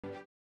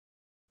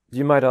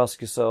you might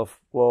ask yourself,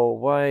 well,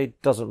 why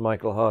doesn't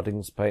Michael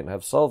Harding's paint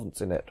have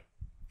solvents in it?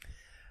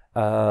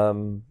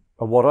 And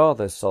what are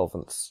those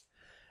solvents?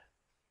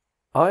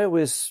 I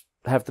always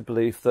have the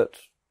belief that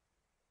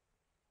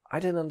I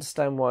don't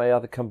understand why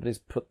other companies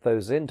put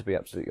those in, to be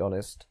absolutely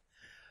honest.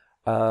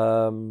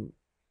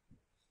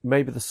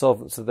 Maybe the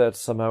solvents are there to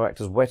somehow act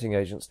as wetting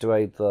agents to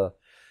aid the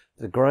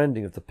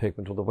grinding of the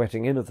pigment or the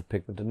wetting in of the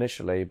pigment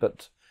initially,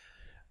 but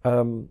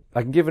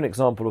I can give an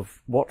example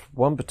of what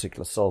one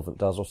particular solvent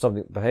does, or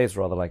something that behaves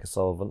rather like a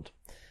solvent,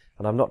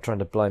 and I'm not trying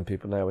to blind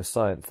people now with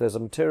science. There's a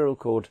material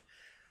called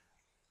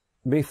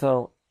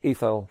methyl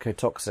ethyl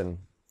ketoxin.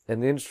 In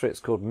the industry it's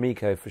called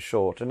MECO for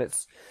short, and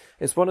it's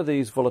one of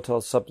these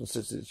volatile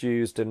substances that's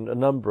used in a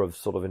number of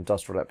sort of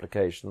industrial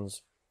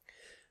applications.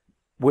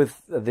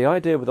 With the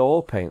idea with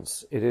oil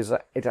paints,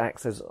 it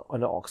acts as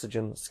an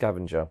oxygen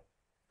scavenger.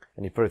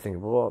 And you're probably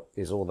thinking, well, what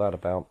is all that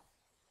about?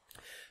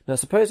 Now,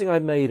 supposing I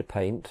made a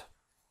paint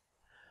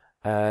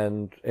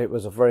and it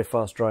was a very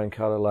fast drying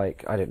colour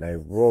like, I don't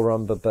know, raw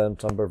umber,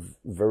 burnt umber,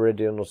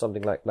 viridian or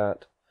something like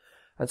that.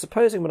 And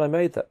supposing when I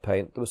made that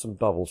paint there were some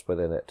bubbles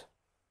within it.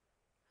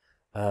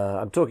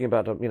 I'm talking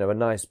about a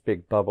nice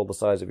big bubble the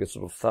size of your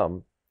sort of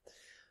thumb.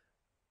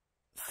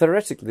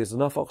 Theoretically, there's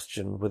enough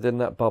oxygen within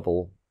that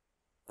bubble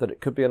that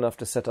it could be enough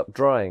to set up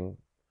drying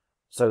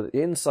so that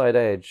the inside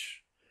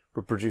edge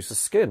would produce a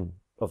skin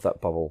of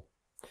that bubble.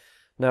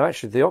 Now,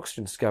 actually, the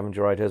oxygen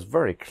scavenger idea is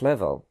very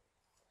clever,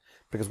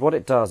 because what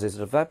it does is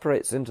it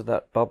evaporates into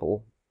that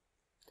bubble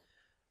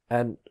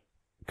and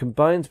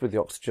combines with the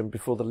oxygen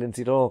before the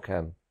linseed oil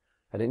can,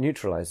 and it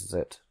neutralizes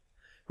it,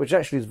 which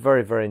actually is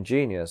very, very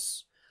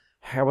ingenious.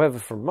 However,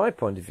 from my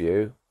point of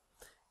view,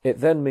 it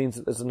then means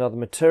that there's another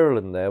material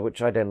in there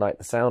which I don't like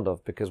the sound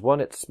of, because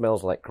one, it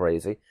smells like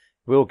crazy,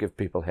 will give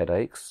people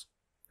headaches,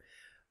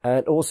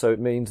 and also it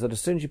means that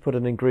as soon as you put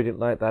an ingredient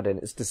like that in,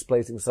 it's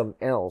displacing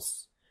something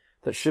else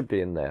that should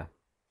be in there.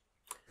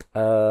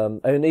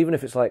 And even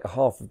if it's like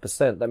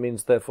 0.5%, that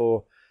means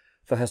therefore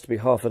there has to be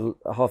half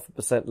a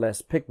percent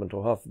less pigment,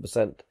 or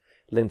 0.5%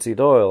 linseed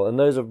oil, and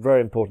those are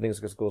very important things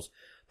because, of course,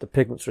 the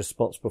pigment's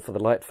responsible for the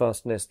light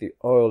fastness. The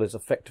oil is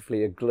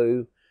effectively a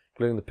glue,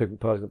 gluing the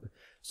pigment particle.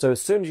 So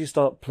as soon as you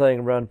start playing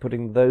around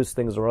putting those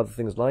things or other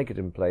things like it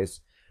in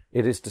place,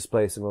 it is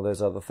displacing all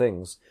those other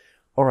things.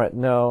 All right,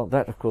 now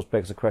that of course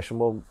begs the question,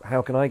 well,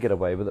 how can I get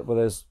away with it where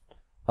those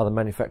other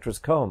manufacturers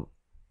can't?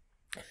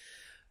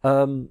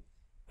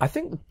 I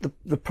think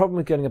the problem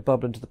with getting a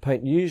bubble into the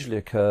paint usually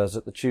occurs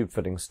at the tube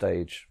filling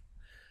stage.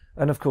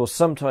 And of course,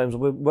 sometimes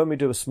when we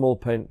do a small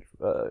paint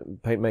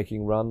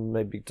making run,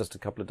 maybe just a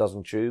couple of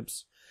dozen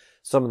tubes,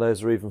 some of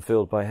those are even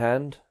filled by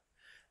hand,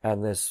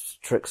 and there's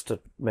tricks to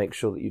make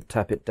sure that you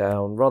tap it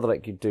down, rather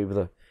like you do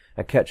with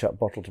a ketchup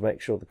bottle to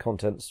make sure the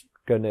contents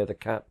go near the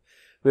cap.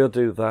 We'll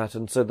do that,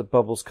 and so the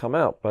bubbles come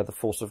out by the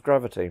force of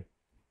gravity.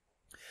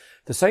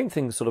 The same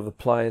thing sort of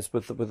applies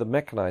with a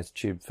mechanized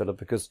tube filler,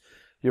 because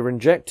you're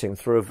injecting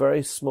through a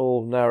very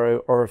small, narrow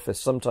orifice,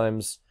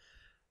 sometimes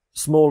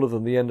smaller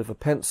than the end of a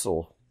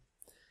pencil,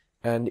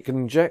 and it can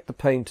inject the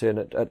paint in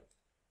at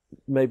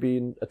maybe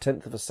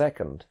 1/10 of a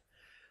second,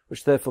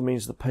 which therefore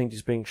means the paint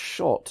is being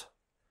shot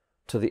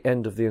to the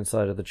end of the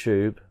inside of the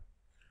tube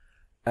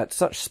at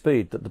such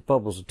speed that the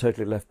bubbles are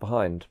totally left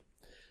behind.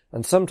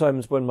 And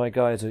sometimes when my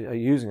guys are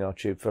using our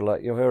tube filler,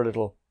 you'll hear a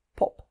little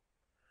pop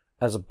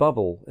as a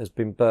bubble has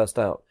been burst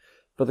out.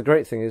 But the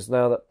great thing is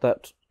now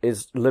that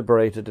is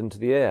liberated into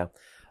the air.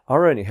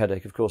 Our only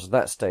headache, of course, at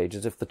that stage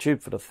is if the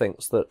tube filler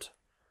thinks that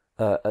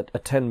a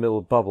 10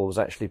 ml bubble was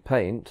actually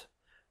paint,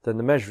 then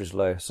the measure is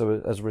low.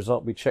 So as a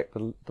result, we check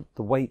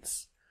the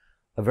weights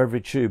of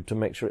every tube to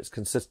make sure it's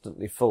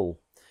consistently full.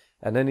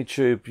 And any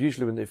tube,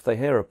 usually if they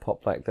hear a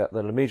pop like that,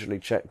 they'll immediately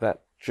check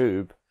that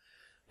tube.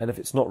 And if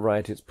it's not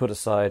right, it's put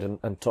aside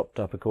and topped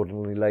up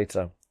accordingly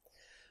later.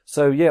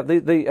 So yeah,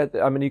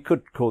 I mean, you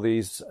could call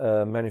these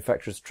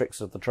manufacturers'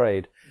 tricks of the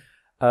trade.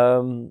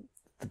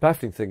 The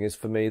baffling thing is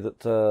for me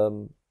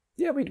that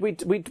yeah,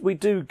 we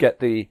do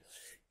get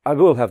I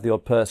will have the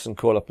odd person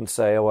call up and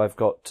say, oh, I've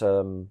got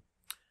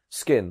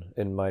skin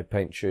in my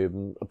paint tube,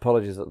 and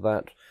apologies at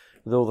that.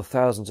 With all the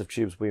thousands of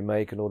tubes we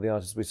make and all the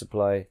artists we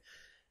supply,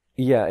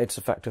 yeah, it's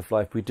a fact of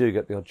life. We do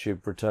get the odd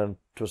tube returned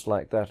to us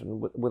like that,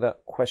 and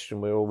without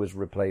question, we always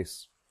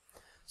replace.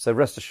 So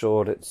rest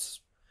assured,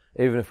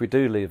 even if we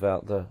do leave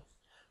out the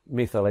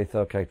methyl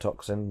ethyl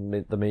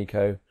ketoxin, the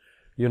MECO,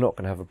 you're not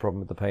going to have a problem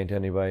with the paint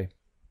anyway.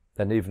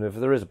 And even if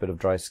there is a bit of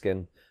dry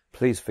skin,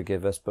 please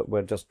forgive us, but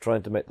we're just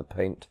trying to make the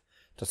paint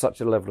to such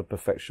a level of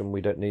perfection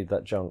we don't need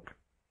that junk.